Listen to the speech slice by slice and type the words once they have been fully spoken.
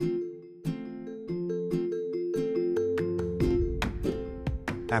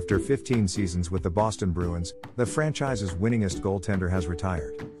After 15 seasons with the Boston Bruins, the franchise's winningest goaltender has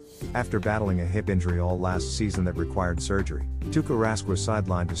retired. After battling a hip injury all last season that required surgery, Tuukka Rask was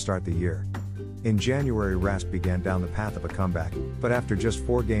sidelined to start the year. In January, Rask began down the path of a comeback, but after just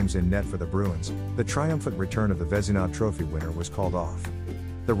 4 games in net for the Bruins, the triumphant return of the Vezina Trophy winner was called off.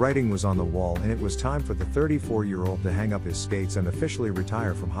 The writing was on the wall and it was time for the 34-year-old to hang up his skates and officially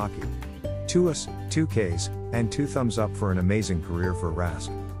retire from hockey. 2 Us, 2 Ks, and 2 thumbs up for an amazing career for Rask.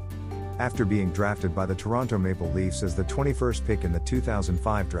 After being drafted by the Toronto Maple Leafs as the 21st pick in the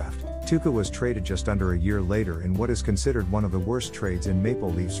 2005 draft, Tuukka was traded just under a year later in what is considered one of the worst trades in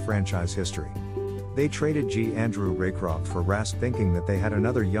Maple Leafs franchise history. They traded Andrew Raycroft for Rask, thinking that they had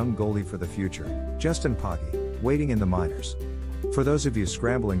another young goalie for the future, Justin Pogge, waiting in the minors. For those of you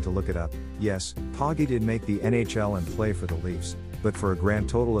scrambling to look it up, yes, Pogge did make the NHL and play for the Leafs, but for a grand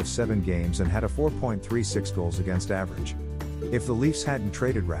total of 7 games and had a 4.36 goals against average. If the Leafs hadn't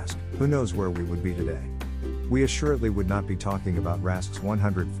traded Rask, who knows where we would be today. We assuredly would not be talking about Rask's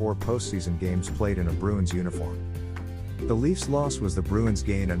 104 postseason games played in a Bruins uniform. The Leafs' loss was the Bruins'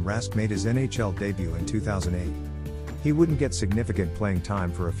 gain, and Rask made his NHL debut in 2008. He wouldn't get significant playing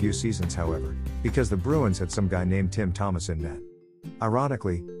time for a few seasons, however, because the Bruins had some guy named Tim Thomas in net.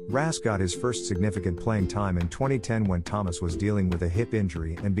 Ironically, Rask got his first significant playing time in 2010 when Thomas was dealing with a hip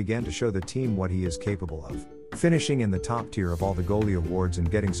injury and began to show the team what he is capable of, finishing in the top tier of all the goalie awards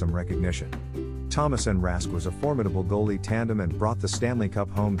and getting some recognition. Thomas and Rask was a formidable goalie tandem and brought the Stanley Cup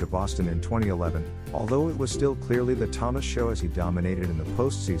home to Boston in 2011, although it was still clearly the Thomas show as he dominated in the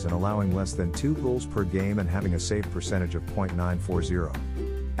postseason, allowing less than 2 goals per game and having a save percentage of .940.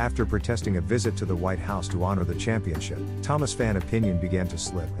 After protesting a visit to the White House to honor the championship, Thomas fan opinion began to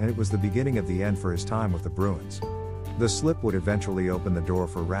slip, and it was the beginning of the end for his time with the Bruins. The slip would eventually open the door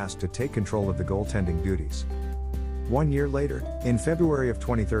for Rask to take control of the goaltending duties. 1 year later, in February of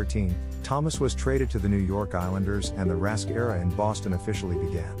 2013, Thomas was traded to the New York Islanders and the Rask era in Boston officially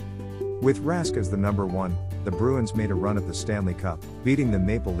began. With Rask as the number 1, the Bruins made a run at the Stanley Cup, beating the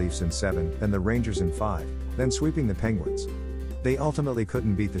Maple Leafs in 7, then the Rangers in 5, then sweeping the Penguins. They ultimately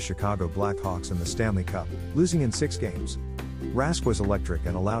couldn't beat the Chicago Blackhawks in the Stanley Cup, losing in 6 games. Rask was electric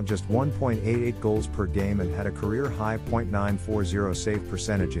and allowed just 1.88 goals per game and had a career-high .940 save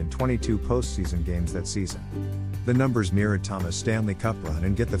percentage in 22 postseason games that season. The numbers mirrored Thomas' Stanley Cup run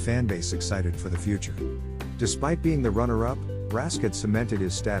and get the fanbase excited for the future. Despite being the runner-up, Rask had cemented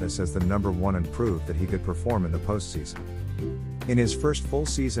his status as the number 1 and proved that he could perform in the postseason. In his first full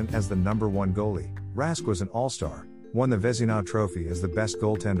season as the number 1 goalie, Rask was an all-star, won the Vezina Trophy as the best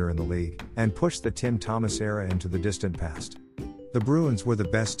goaltender in the league, and pushed the Tim Thomas era into the distant past. The Bruins were the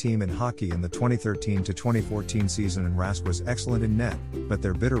best team in hockey in the 2013-2014 season, and Rask was excellent in net, but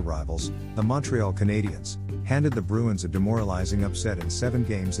their bitter rivals, the Montreal Canadiens, handed the Bruins a demoralizing upset in 7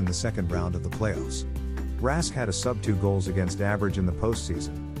 games in the second round of the playoffs. Rask had a sub-2 goals against average in the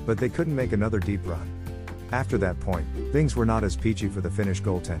postseason, but they couldn't make another deep run. After that point, things were not as peachy for the Finnish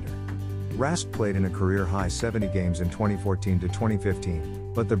goaltender. Rask played in a career-high 70 games in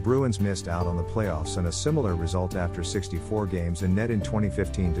 2014-2015, but the Bruins missed out on the playoffs and a similar result after 64 games in net in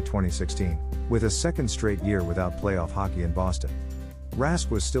 2015-2016, with a second straight year without playoff hockey in Boston. Rask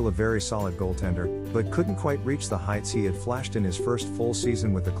was still a very solid goaltender, but couldn't quite reach the heights he had flashed in his first full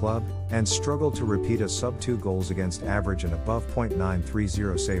season with the club, and struggled to repeat a sub-2 goals against average and above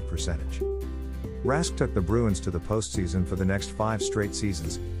 .930 save percentage. Rask took the Bruins to the postseason for the next 5 straight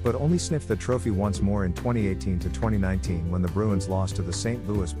seasons, but only sniffed the trophy once more in 2018-2019 when the Bruins lost to the St.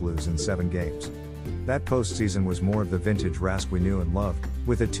 Louis Blues in 7 games. That postseason was more of the vintage Rask we knew and loved,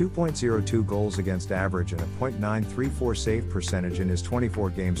 with a 2.02 goals against average and a .934 save percentage in his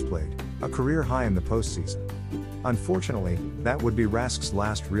 24 games played, a career high in the postseason. Unfortunately, that would be Rask's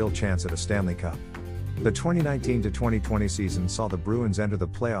last real chance at a Stanley Cup. The 2019-2020 season saw the Bruins enter the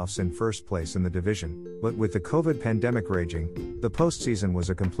playoffs in first place in the division, but with the COVID pandemic raging, the postseason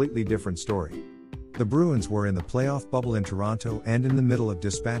was a completely different story. The Bruins were in the playoff bubble in Toronto and in the middle of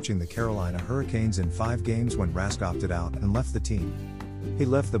dispatching the Carolina Hurricanes in 5 games when Rask opted out and left the team. He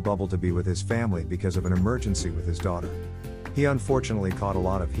left the bubble to be with his family because of an emergency with his daughter. He unfortunately caught a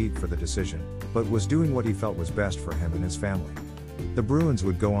lot of heat for the decision, but was doing what he felt was best for him and his family. The Bruins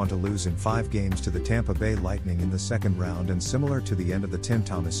would go on to lose in 5 games to the Tampa Bay Lightning in the second round, and similar to the end of the Tim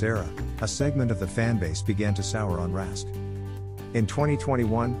Thomas era, a segment of the fanbase began to sour on Rask. In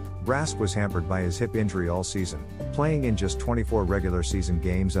 2021, Rask was hampered by his hip injury all season, playing in just 24 regular season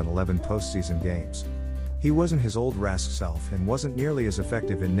games and 11 postseason games. He wasn't his old Rask self and wasn't nearly as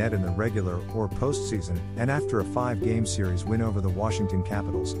effective in net in the regular or postseason, and after a 5-game series win over the Washington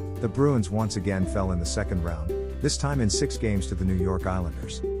Capitals, the Bruins once again fell in the second round, this time in 6 games to the New York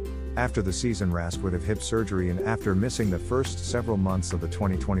Islanders. After the season, Rask would have hip surgery and after missing the first several months of the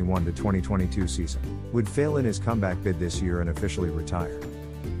 2021-2022 season, would fail in his comeback bid this year and officially retire.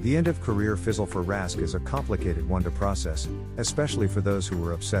 The end-of-career fizzle for Rask is a complicated one to process, especially for those who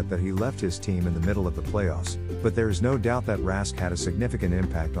were upset that he left his team in the middle of the playoffs, but there is no doubt that Rask had a significant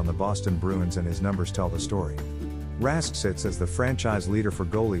impact on the Boston Bruins and his numbers tell the story. Rask sits as the franchise leader for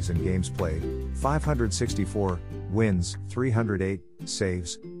goalies in games played, 564, wins, 308,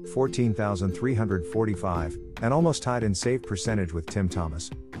 saves, 14,345, and almost tied in save percentage with Tim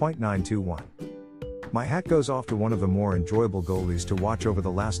Thomas, .921. My hat goes off to one of the more enjoyable goalies to watch over the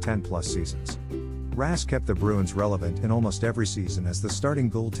last 10+ seasons. Rask kept the Bruins relevant in almost every season as the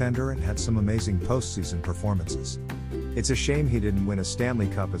starting goaltender and had some amazing postseason performances. It's a shame he didn't win a Stanley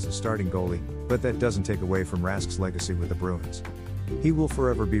Cup as a starting goalie, but that doesn't take away from Rask's legacy with the Bruins. He will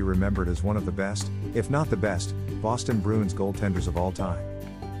forever be remembered as one of the best, if not the best, Boston Bruins goaltenders of all time.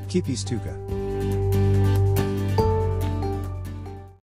 Keep Tuukka.